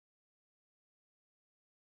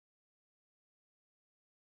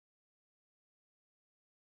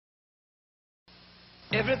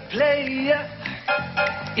Every player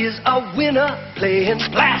is a winner playing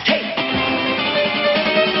Blast. Hey!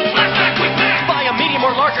 Blast back with Mac! Buy a medium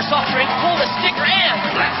or larger soft drink, pull the sticker and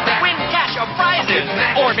Blast back. Win cash or prizes.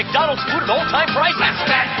 Or McDonald's food at all-time prices. Blast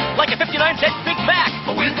back. Like a 59-cent Big Mac.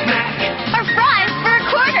 With Mac. Or fries for a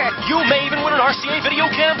quarter. You may even win an RCA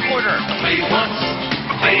video camcorder. Play once,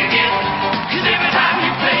 play again. 'Cause every time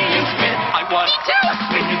you play, you win. I won. Me too.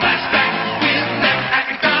 When you Blast back with Mac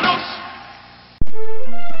at McDonald's.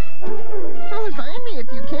 Find me if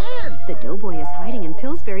you can. The Doughboy is hiding in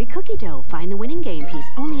Pillsbury cookie dough. Find the winning game piece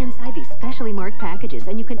only inside these specially marked packages,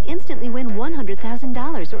 and you can instantly win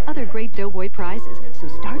 $100,000 or other great Doughboy prizes. So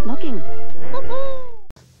start looking.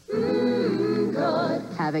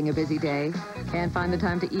 Having a busy day? Can't find the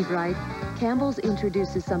time to eat right? Campbell's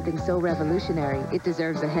introduces something so revolutionary, it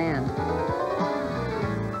deserves a hand.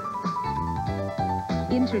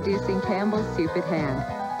 Introducing Campbell's Soup at Hand.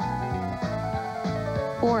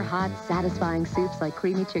 4 hot, satisfying soups like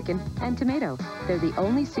creamy chicken and tomato. They're the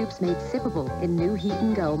only soups made sippable in new Heat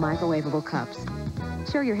and Go microwavable cups.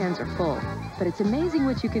 Sure, your hands are full, but it's amazing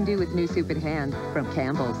what you can do with new Soup at Hand from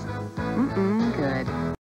Campbell's. Good.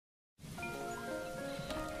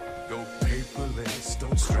 Go paperless,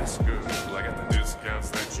 don't stress, girl. I got the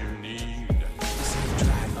discounts that you need. Safe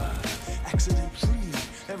driver, accident free.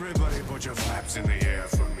 Everybody put your flaps in the air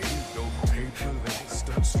for me. Go paperless,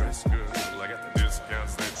 don't stress, girl. I got the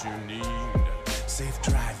discounts that you need. Safe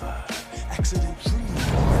driver, accident free.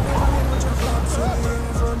 Everybody put your flaps in the air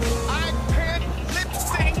for me. I can't lip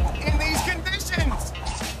sync in these conditions.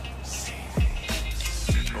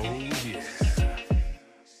 Oh yeah.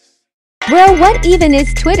 Well, what even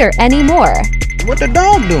is Twitter anymore? What the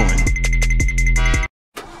dog doing?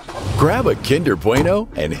 Grab a Kinder Bueno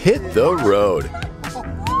and hit the road.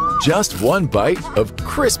 Just one bite of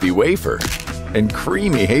crispy wafer and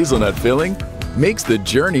creamy hazelnut filling makes the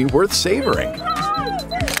journey worth savoring.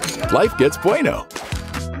 Life gets bueno.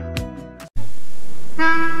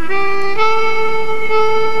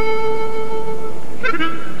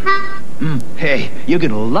 Hey, you're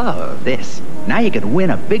gonna love this. Now you can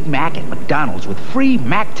win a Big Mac at McDonald's with free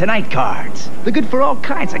Mac Tonight cards. They're good for all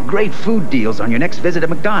kinds of great food deals on your next visit at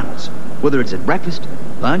McDonald's. Whether it's at breakfast,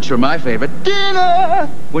 lunch, or my favorite, dinner,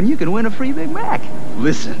 when you can win a free Big Mac.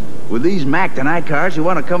 Listen, with these Mac Tonight cards, you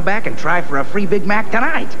want to come back and try for a free Big Mac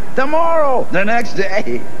tonight, tomorrow, the next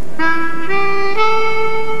day.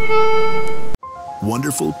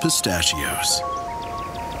 Wonderful pistachios.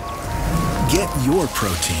 Get your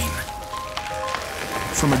protein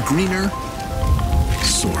from a greener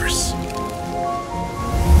source.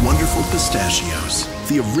 Wonderful pistachios,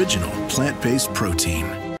 the original plant-based protein.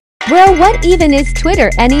 Well, what even is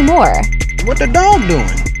Twitter anymore? What the dog doing?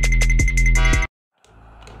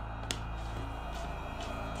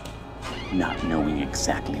 Not knowing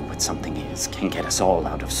exactly what something is can get us all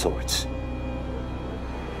out of sorts.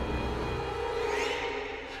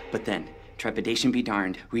 But then, trepidation be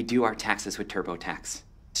darned, we do our taxes with TurboTax.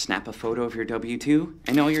 Snap a photo of your W-2,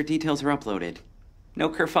 and all your details are uploaded. No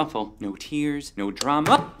kerfuffle, no tears, no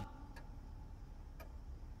drama.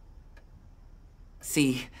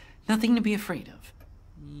 See, nothing to be afraid of.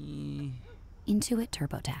 Intuit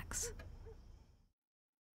TurboTax.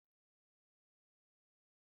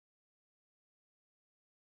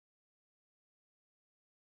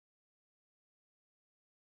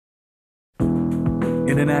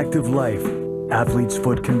 In an active life, athlete's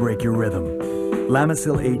foot can break your rhythm.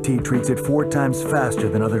 Lamisil AT treats it 4 times faster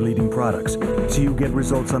than other leading products, so you get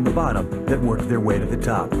results on the bottom that work their way to the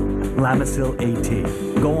top. Lamisil AT.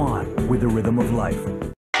 Go on with the rhythm of life.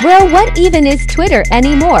 Well, what even is Twitter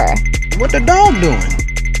anymore? What the dog doing?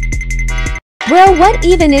 Well, what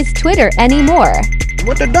even is Twitter anymore?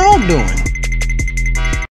 What the dog doing?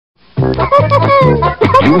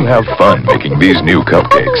 You'll have fun making these new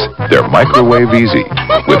cupcakes. They're microwave easy,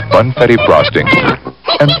 with funfetti frosting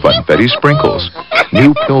and funfetti sprinkles.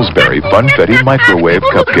 New Pillsbury Funfetti Microwave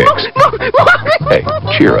Cupcakes. Hey,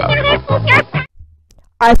 cheer up.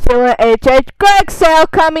 I feel an H.H. Gregg sale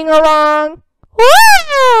coming along.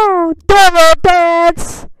 Woo! Double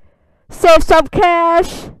dance. Save some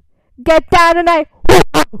cash. Get down tonight.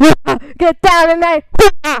 Get down tonight.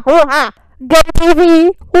 Get a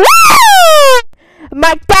TV. Woo!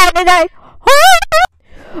 Mark down tonight.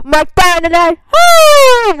 Mark down tonight.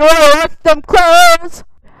 Wash them clothes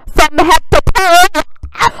from head to toe.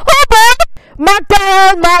 Mark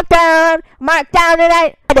down, mark down, mark down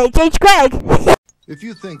tonight. H.H. Gregg. If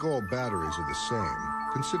you think all batteries are the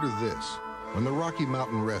same, consider this. When the Rocky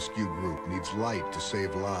Mountain Rescue Group needs light to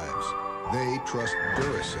save lives, they trust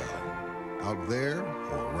Duracell. Out there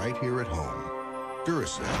or right here at home.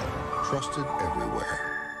 Duracell, trusted everywhere.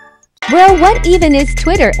 Well, what even is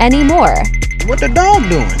Twitter anymore? What the dog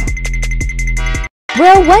doing?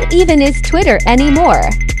 Well, what even is Twitter anymore?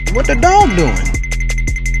 What the dog doing?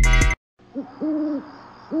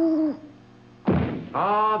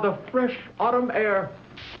 Ah, the fresh autumn air.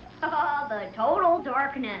 Oh, the total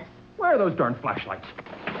darkness. Where are those darn flashlights?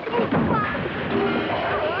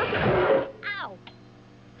 Ow!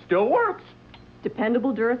 Still works.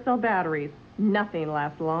 Dependable Duracell batteries. Nothing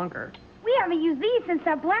lasts longer. We haven't used these since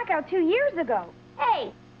that blackout 2 years ago.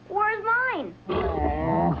 Hey, where's mine?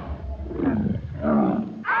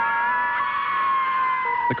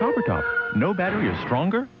 The Copper Top. No battery is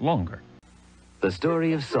stronger, longer. The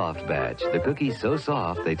story of Soft Batch. The cookies so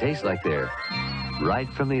soft they taste like they're right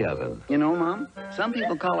from the oven. You know, Mom, some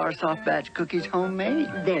people call our soft batch cookies homemade.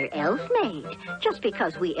 They're elf-made. Just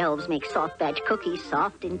because we elves make soft batch cookies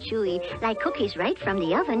soft and chewy, like cookies right from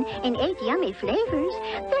the oven, and 8 yummy flavors,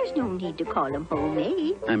 there's no need to call them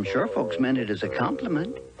homemade. I'm sure folks meant it as a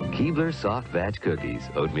compliment. Keebler Soft Batch cookies.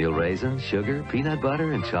 Oatmeal raisins, sugar, peanut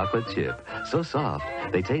butter, and chocolate chip. So soft,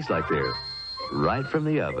 they taste like they're right from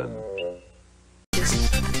the oven.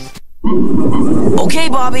 Okay,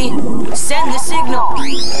 Bobby. Send the signal.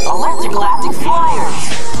 Electrogalactic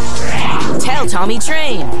flyers. Tell Tommy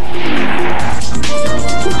Train.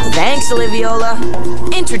 Thanks, Oliviola.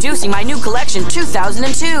 Introducing my new collection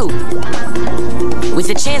 2002. With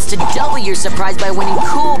a chance to double your surprise by winning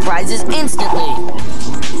cool prizes instantly.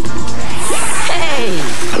 Hey!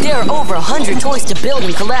 There are over 100 toys to build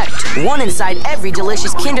and collect. One inside every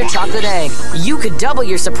delicious Kinder chocolate egg. You could double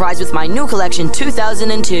your surprise with my new collection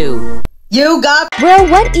 2002. You got... Well,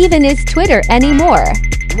 what even is Twitter anymore?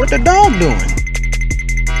 What the dog doing?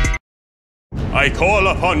 I call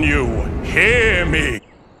upon you. Hear me.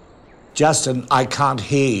 Justin, I can't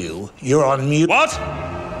hear you. You're on mute. What?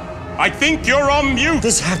 I think you're on mute.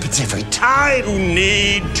 This happens every time. You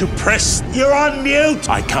need to press. You're on mute.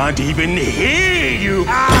 I can't even hear you.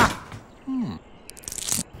 Ah!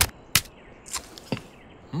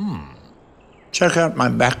 Check out my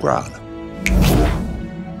background.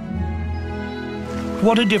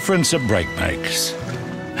 What a difference a break makes.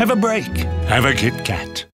 Have a break. Have a Kit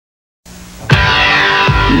Kat.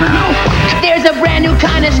 There's a brand new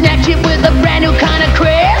kind of snack chip with a brand new kind of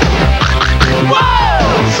crisp. Whoa!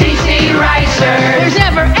 CC Ricer. There's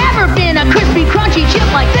never ever been a crispy, crunchy chip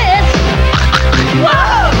like this.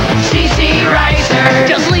 Whoa! CC Ricer.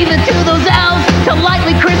 Just leave it to those elves to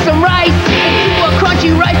lightly crisp some rice. A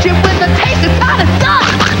crunchy rice chip with a taste of kind of stuff.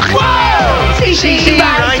 Whoa! CC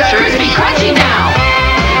Ricer. Crispy, crunchy now.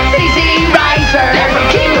 CC Ricer. They're from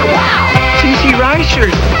Kinder Wow. CC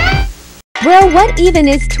Ricers. Well, what even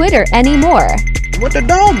is Twitter anymore? What the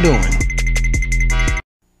dog doing?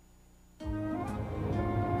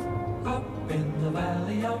 Up in the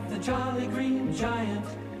valley of the Jolly Green Giant.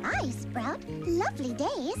 Hi, Sprout. Lovely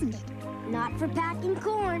day, isn't it? Not for packing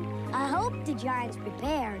corn. I hope the giant's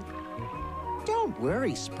prepared. Don't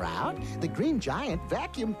worry, Sprout. The Green Giant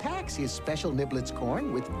vacuum packs his special Niblets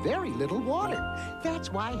corn with very little water.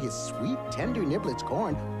 That's why his sweet, tender Niblets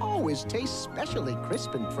corn always tastes specially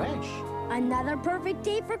crisp and fresh. Another perfect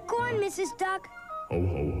day for corn, Mrs. Duck. Ho,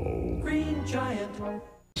 ho, ho. Green Giant.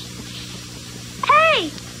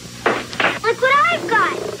 Hey! Look what I've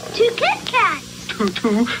got! 2 Kit Kats!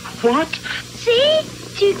 Two, what? See?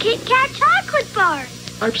 2 Kit Kat chocolate bars.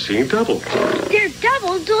 I've seen double. They're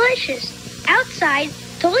double delicious. Outside,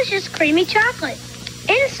 delicious creamy chocolate.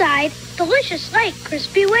 Inside, delicious light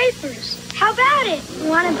crispy wafers. How about it?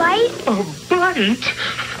 Want a bite? A bite?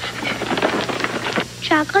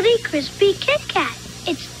 Chocolatey crispy Kit Kat.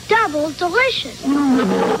 It's double delicious.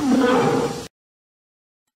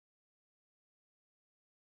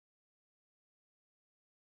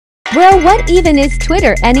 Well, what even is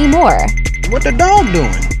Twitter anymore? What the dog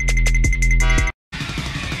doing?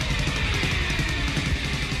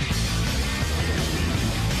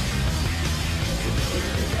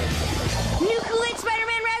 New Kool-Aid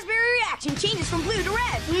Spider-Man Raspberry Reaction changes from blue to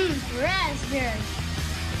red. Raspberry.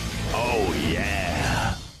 Oh,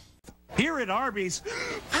 yeah. Here at Arby's,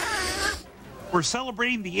 we're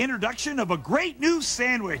celebrating the introduction of a great new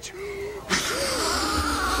sandwich.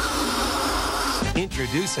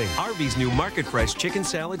 Introducing Arby's new Market Fresh Chicken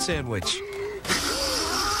Salad Sandwich.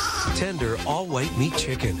 Tender, all-white meat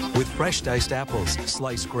chicken with fresh diced apples,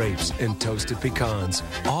 sliced grapes, and toasted pecans.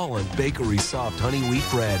 All on bakery soft honey wheat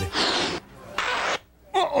bread.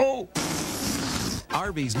 Uh-oh!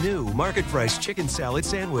 Arby's new Market Fresh Chicken Salad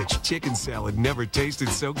Sandwich. Chicken salad never tasted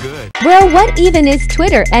so good. Well, what even is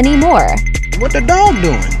Twitter anymore? What the dog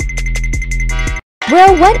doing?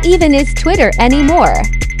 Well, what even is Twitter anymore?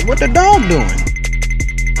 What the dog doing?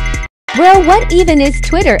 Well, what even is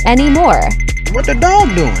Twitter anymore? What the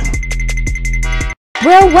dog doing?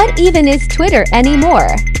 Well, what even is Twitter anymore?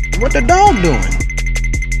 What the dog doing?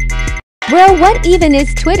 Well, what even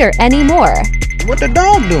is Twitter anymore? What the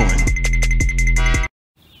dog doing?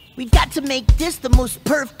 We've got to make this the most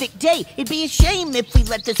perfect day. It'd be a shame if we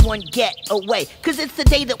let this one get away. Cause it's the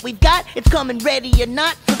day that we've got, it's coming ready or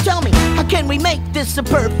not. So tell me, how can we make this a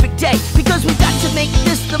perfect day? Because we've got to make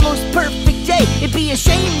this the most perfect day. It'd be a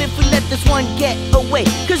shame if we let this one get away.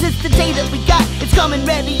 Cause it's the day that we got, it's coming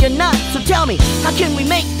ready or not. So tell me, how can we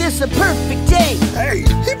make this a perfect day? Hey,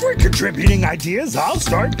 if we're contributing ideas, I'll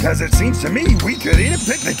start. Cause it seems to me we could eat a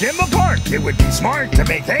picnic in the park. It would be smart to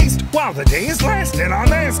make haste while the day is lasting. On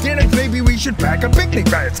last kid, maybe we should pack a picnic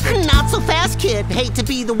basket. Not so fast, kid. Hate to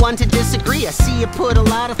be the one to disagree. I see you put a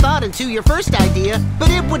lot of thought into your first idea, but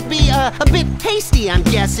it would be a bit hasty, I'm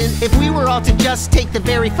guessing, if we were all to just take the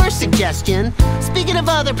very first suggestion. Speaking of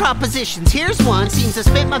other propositions, here's one. Seems I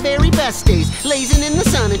spent my very best days lazing in the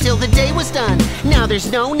sun until the day was done. Now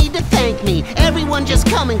there's no need to thank me. Everyone just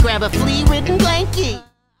come and grab a flea-ridden blankie.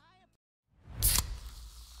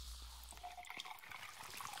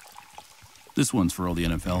 This one's for all the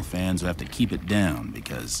NFL fans who have to keep it down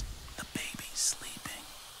because the baby's sleeping.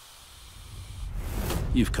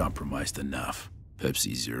 You've compromised enough.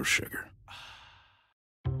 Pepsi Zero Sugar.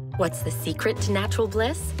 What's the secret to natural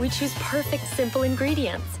bliss? We choose perfect, simple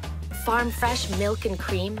ingredients. Farm fresh milk and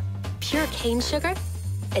cream, pure cane sugar,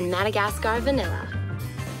 and Madagascar vanilla.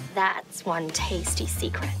 That's one tasty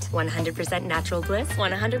secret. 100% natural bliss,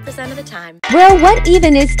 100% of the time. Well, what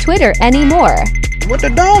even is Twitter anymore? What the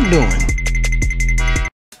dog doing?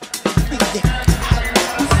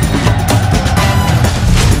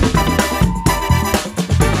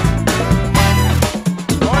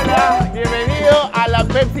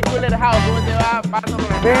 Pepsi Cooler House, ¿cómo te va?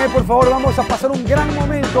 Ven, por favor, vamos a pasar un gran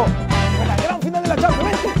momento. En la gran final de la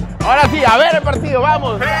Champions. Ahora sí, a ver el partido,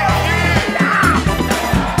 vamos.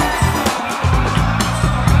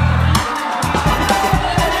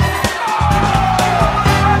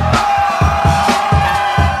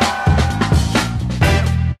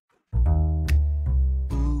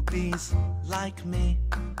 Boobies like me.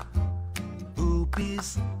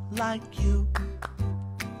 Boobies like you.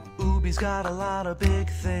 Ooby's got a lot of big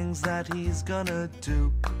things that he's gonna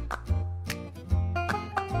do.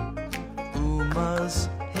 Uma's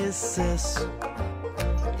his sis.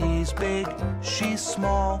 He's big, she's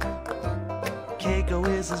small. Keiko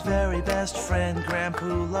is his very best friend.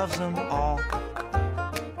 Grandpoo loves them all.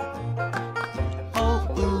 Oh,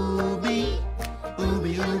 Ooby.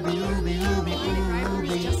 Ooby, Ooby, Ooby, Ooby,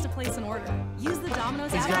 Ooby. Just to place an order. Use the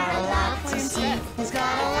Domino's app. He's got a lot to see. He's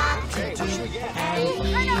got a lot to do. And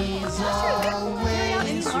he's always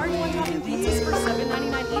Any large one-topping pizzas for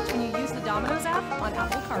 $7.99 each when you use the Domino's app on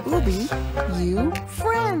Apple CarPlay. Ooby, you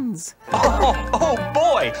friends. Oh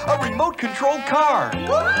boy, a remote-controlled car.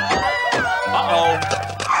 Uh-oh.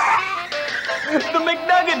 The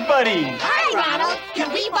McNugget Buddies. Hi, Ronald.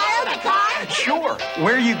 Can we borrow the car? Sure.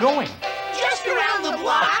 Where are you going? Just around the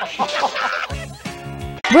block.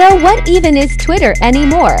 Well, what even is Twitter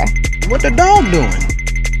anymore? What the dog doing?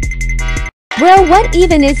 Well, what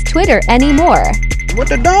even is Twitter anymore? What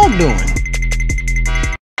the dog doing?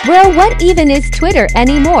 Well, what even is Twitter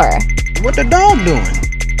anymore? What the dog doing?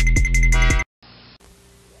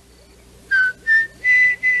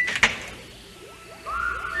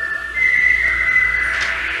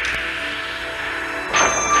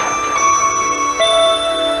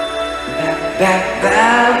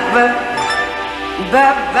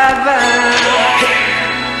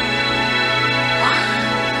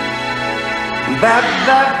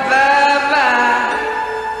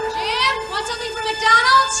 Jim, want something from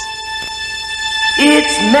McDonald's?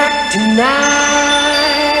 It's Mac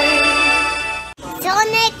tonight.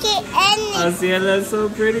 Sonic and Haciel, that's so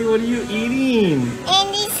pretty. What are you eating?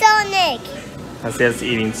 Andy Sonic. Haciel's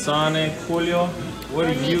eating Sonic. Julio, what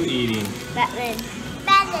are you eating? Batman.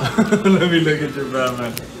 Let me look at your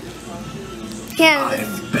Batman.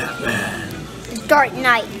 I'm Batman. Dark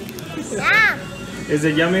Knight. Yeah. Is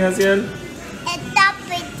it yummy, Haciel? It's a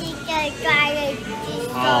particular guy.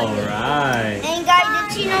 Alright. And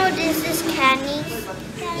guys, did you know this is candy?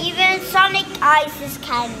 Even Sonic Ice is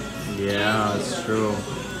candy. Yeah, it's true.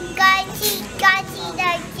 Guys,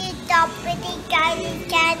 the pretty guy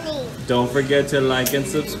is candy. Don't forget to like and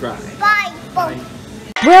subscribe. Bye. Bye.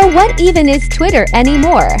 Well, what even is Twitter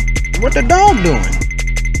anymore? What the dog doing?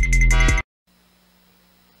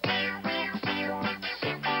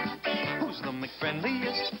 Who's the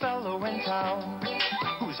McFriendliest fellow in town?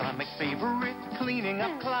 Who's our McFavorite cleaning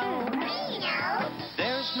up clowns.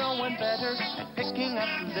 There's no one better at picking up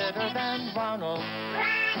litter than Ronald.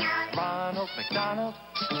 Ronald McDonald.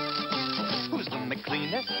 Who's the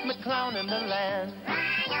McCleanest McClown in the land?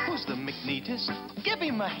 Who's the McNeatest? Give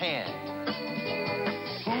him a hand.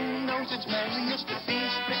 Who knows it's manliest to be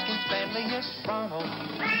spick and spanliest? Ronald.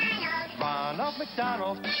 Ronald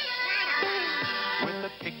McDonald. With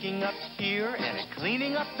a picking up here and a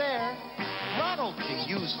cleaning up there, Ronald can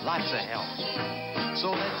use lots of help.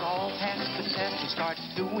 So let's all pass the test and start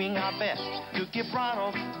doing our best to give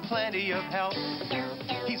Ronald plenty of help.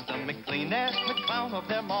 He's the McCleanest McClown of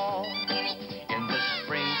them all. In the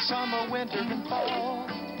spring, summer, winter, and fall.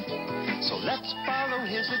 So let's follow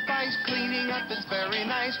his advice. Cleaning up is very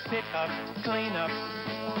nice. Pick up, clean up.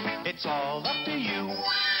 It's all up to you.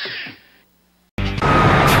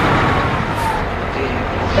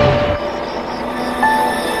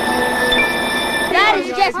 That is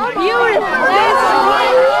just beautiful.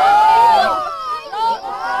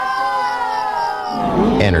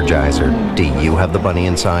 Energizer, do you have the bunny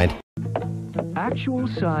inside? Actual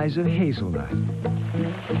size of hazelnut.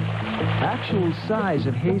 Actual size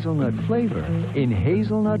of hazelnut flavor in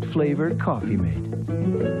hazelnut flavored Coffee Mate.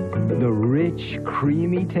 The rich,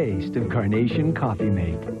 creamy taste of Carnation Coffee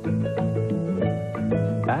Mate.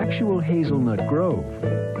 Actual hazelnut grove.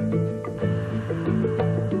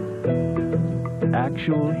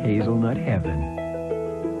 Actual hazelnut heaven.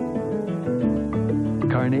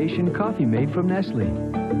 Carnation Coffee Mate from Nestle.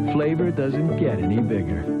 Flavor doesn't get any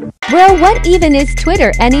bigger. Well, what even is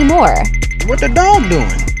Twitter anymore? What the dog doing?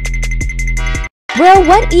 Well,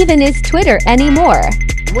 what even is Twitter anymore?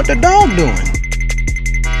 What the dog doing?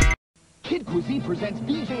 Kid Cuisine presents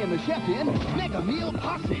BJ and the Chef in Mega Meal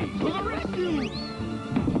Posse. To the rescue!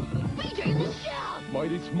 BJ the Chef!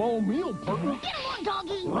 Mighty small meal, partner. Get him on,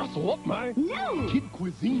 doggy! Rustle up, man. No! Kid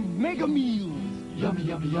Cuisine Mega Meals. Yummy,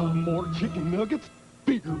 yummy, yum. More chicken nuggets,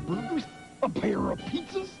 bigger burgers, a pair of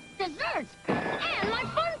pizzas. Desserts! And my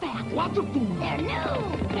fun pack! Lots of food. And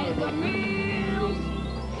new Mega Meals!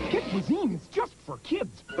 Kid Cuisine is just for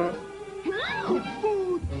kids. Good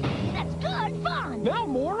food. That's good fun! Now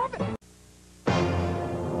more of it.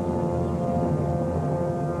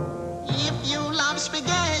 If you love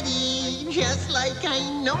spaghetti, just like I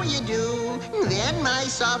know you do, then my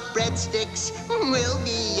soft breadsticks will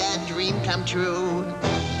be a dream come true.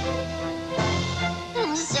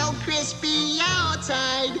 So crispy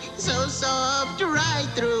outside, so soft right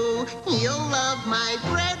through. You'll love my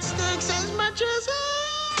breadsticks as much as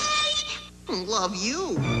I love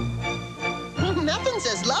you. Nothing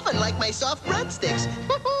says loving like my soft breadsticks.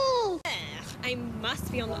 I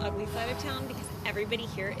must be on the ugly side of town because everybody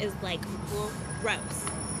here is like gross.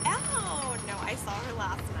 Oh, no, I saw her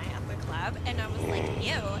last night at the club and I was like,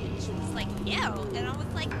 ew. And she was like, ew. And I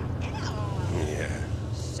was like, ew. Yeah.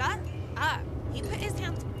 Shut up. He put his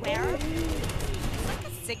hands where? It's like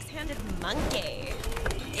a six-handed monkey.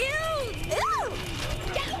 Ew! Ew!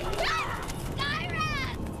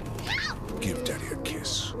 Give Daddy a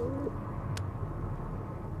kiss.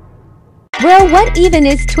 Well, what even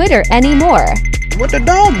is Twitter anymore? What the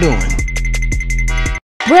dog doing?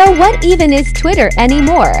 Well, what even is Twitter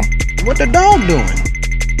anymore? What the dog doing?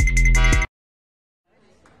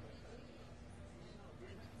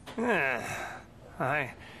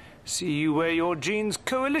 I see you wear your jeans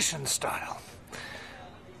coalition style.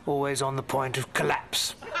 Always on the point of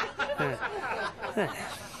collapse.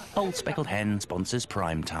 Old Speckled Hen sponsors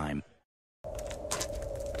Prime Time.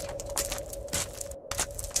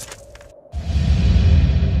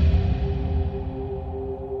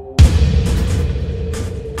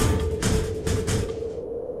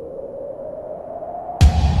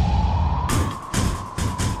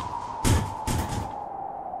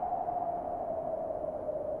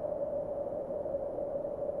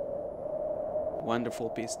 Wonderful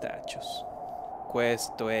pistachios.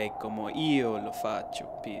 Questo è come io lo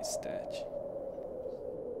faccio, pistachio.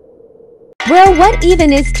 Well, what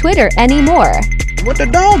even is Twitter anymore? What the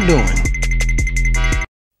dog doing?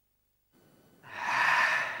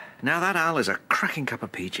 Now that Al is a cracking cup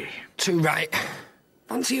of peachy. Too right.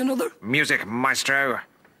 Fancy another? Music, maestro.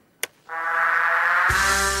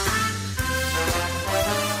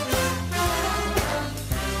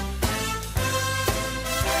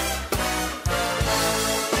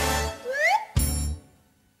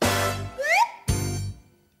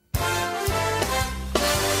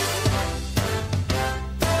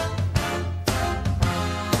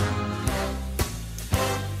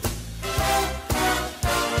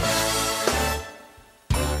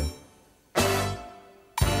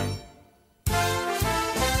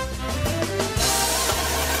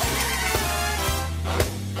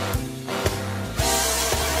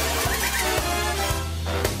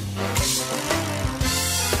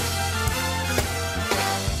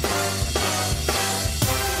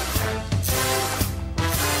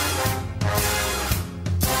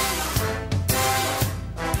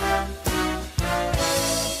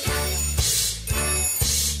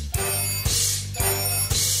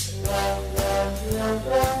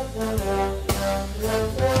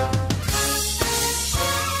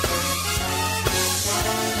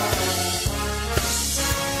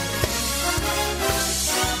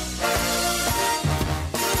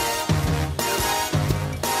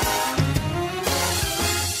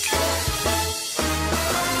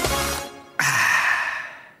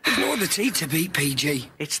 ability to beat PG.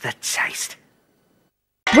 It's the taste.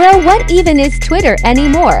 Well, what even is Twitter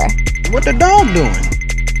anymore? What the dog doing?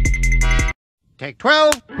 Take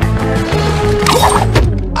 12.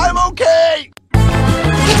 I'm okay!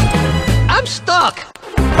 I'm stuck.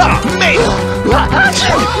 Oh, man.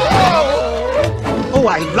 Oh,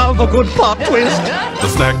 I love a good plot twist. The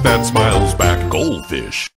snack that smiles back,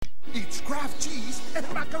 Goldfish. It's Kraft cheese and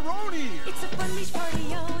macaroni! It's a fun beach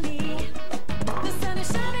party-oni. The sun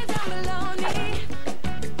is shining down below me.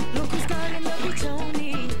 Look who's got in the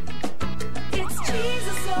beach-oni. It's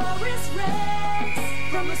Cheezosaurus Rex.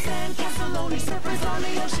 From the sandcastle-oni, surfers on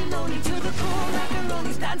the ocean-oni, to the cool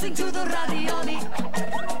macaronis, dancing to the radioni.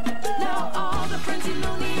 Now all the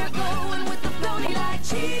Frenzy-noni are going with the flowni like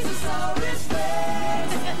Cheezosaurus Rex.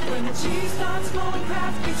 When the cheese starts flowing,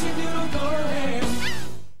 Kraft Kitchen noodle go ham.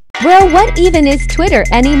 Well, what even is Twitter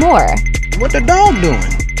anymore? What the dog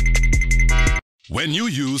doing? When you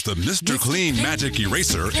use the Mr. Clean Magic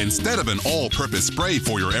Eraser instead of an all-purpose spray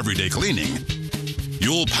for your everyday cleaning,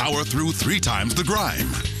 you'll power through 3 times the grime.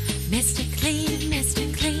 Mr. Clean,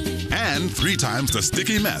 Mr. Clean. And 3 times the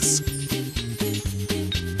sticky mess.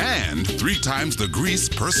 And 3 times the grease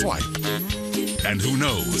per swipe. And who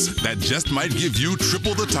knows, that just might give you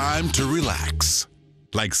triple the time to relax.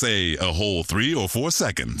 Like, say, a whole 3 or 4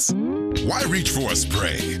 seconds. Why reach for a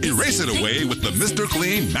spray? Erase it away with the Mr.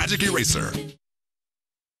 Clean Magic Eraser.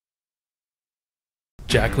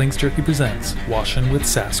 Jack Link's Turkey presents Washin' with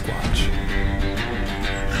Sasquatch.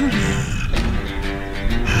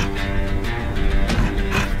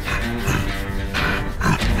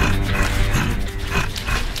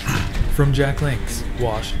 From Jack Link's,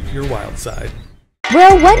 wash your wild side.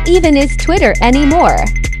 Well, what even is Twitter anymore?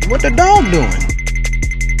 What the dog doing?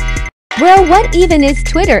 Well, what even is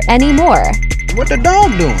Twitter anymore? What the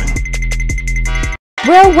dog doing?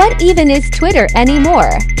 Well, what even is Twitter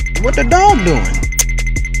anymore? What the dog doing?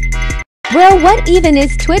 Well, what even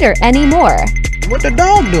is Twitter anymore? What the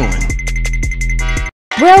dog doing?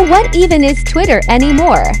 Well, what even is Twitter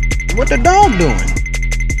anymore? What the dog doing?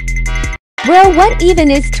 Well, what even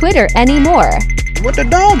is Twitter anymore? What the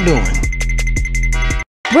dog doing?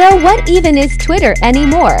 Well, what even is Twitter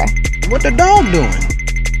anymore? What the dog doing?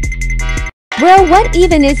 Well, what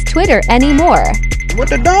even is Twitter anymore? What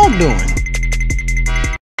the dog doing?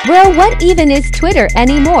 Well, what even is Twitter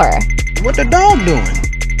anymore? What the dog doing?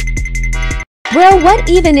 Well, what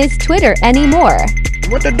even is Twitter anymore?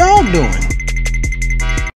 What the dog doing?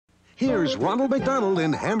 Here's Ronald McDonald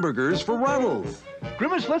in Hamburgers for Ronald.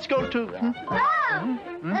 Grimace, let's go to...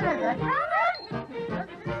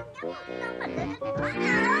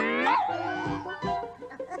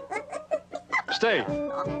 Stay.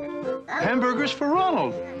 Hamburgers for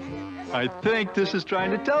Ronald. I think this is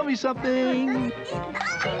trying to tell me something.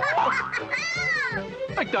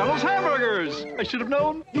 McDonald's hamburgers! I should have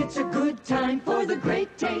known. It's a good time for the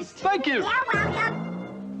great taste. Thank you.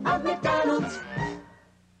 Of McDonald's.